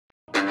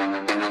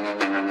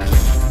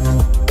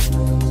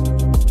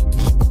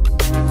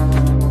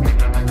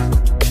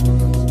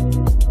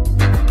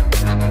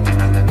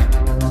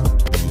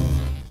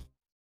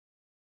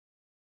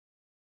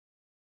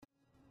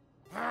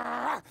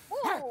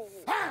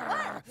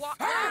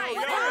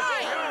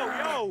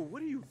Yo,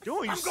 what are you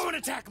doing? I'm going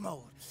attack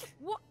mode.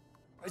 What?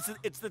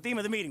 It's the theme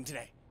of the meeting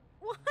today.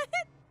 What?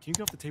 Can you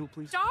get off the table,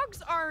 please?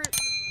 Dogs are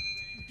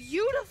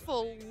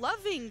beautiful,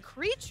 loving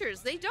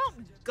creatures. They don't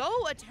go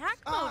attack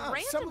mode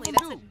randomly.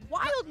 That's a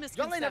wild misconception.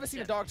 Y'all ain't never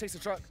seen a dog chase a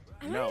truck?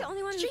 Am I the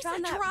only one who Chase found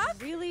a that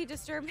truck? really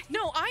disturbing?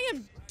 No, I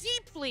am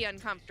deeply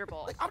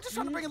uncomfortable. Like, I'm just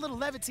trying to bring a little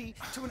levity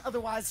to an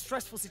otherwise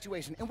stressful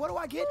situation. And what do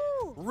I get?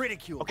 Ooh.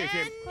 Ridicule. Okay,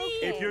 Kim,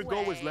 if your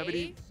goal was Anyway.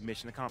 levity,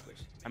 mission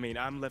accomplished. I mean,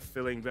 I'm left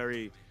feeling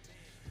very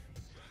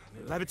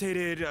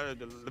levitated,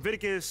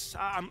 Leviticus.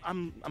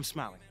 I'm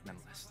smiling,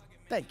 nonetheless.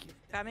 Thank you.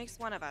 That makes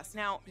one of us.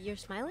 Now You're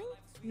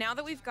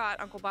that we've got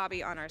Uncle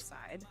Bobby on our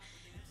side,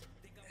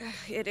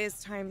 it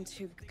is time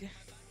to,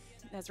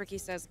 as Ricky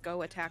says,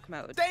 go attack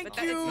mode. Thank But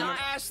that you, is not-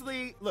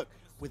 Ashley. Look,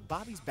 with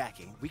Bobby's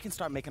backing, we can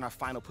start making our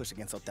final push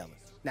against Othello.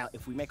 Now,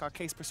 if we make our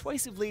case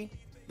persuasively,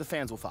 the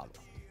fans will follow.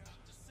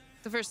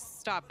 The first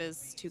stop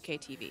is 2K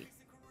TV.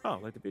 Oh,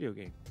 like the video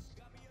game.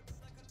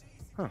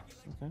 Huh,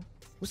 okay.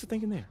 What's the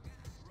thinking there?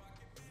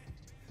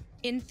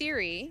 In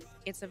theory,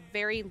 it's a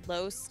very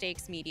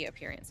low-stakes media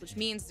appearance, which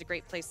means it's a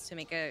great place to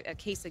make a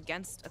case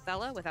against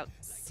Othello without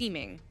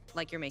seeming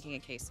like you're making a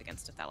case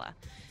against Othello.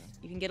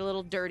 You can get a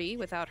little dirty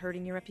without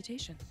hurting your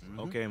reputation.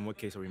 Okay, and what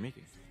case are we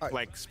making? All right.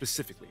 Like,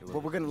 specifically. a little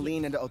Well, we're going to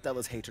lean into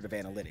Othello's hatred of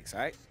analytics, all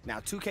right? Now,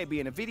 2K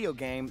being a video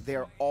game,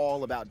 they're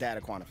all about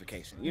data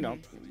quantification. You know,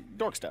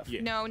 dork stuff.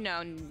 Yeah. No,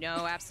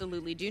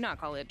 absolutely do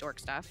not call it dork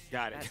stuff.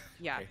 Got it.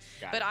 Yeah, Okay,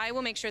 got but it. I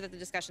will make sure that the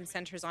discussion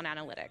centers on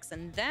analytics,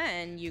 and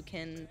then you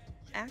can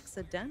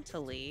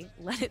accidentally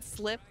let it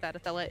slip that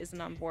Othello isn't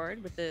on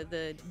board with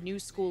the new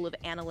school of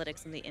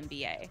analytics in the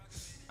NBA.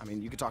 I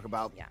mean, you could talk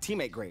about Yeah.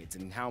 teammate grades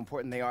and how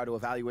important they are to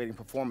evaluating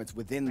performance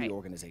within Right. the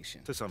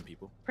organization. To some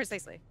people.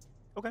 Precisely.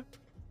 Okay.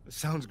 That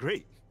sounds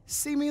great.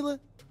 See, Mila,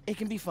 it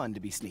can be fun to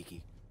be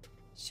sneaky.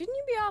 Shouldn't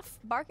you be off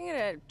barking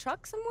at a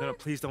truck somewhere? No,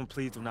 please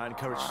do not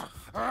encourage.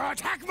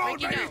 Attack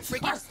mode, Ricky, no.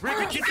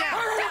 Ricky, get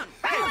down!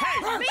 Hey!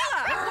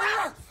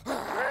 Mila!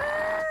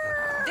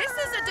 This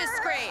is a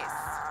disgrace.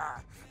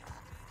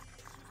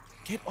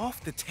 Get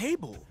off the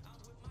table!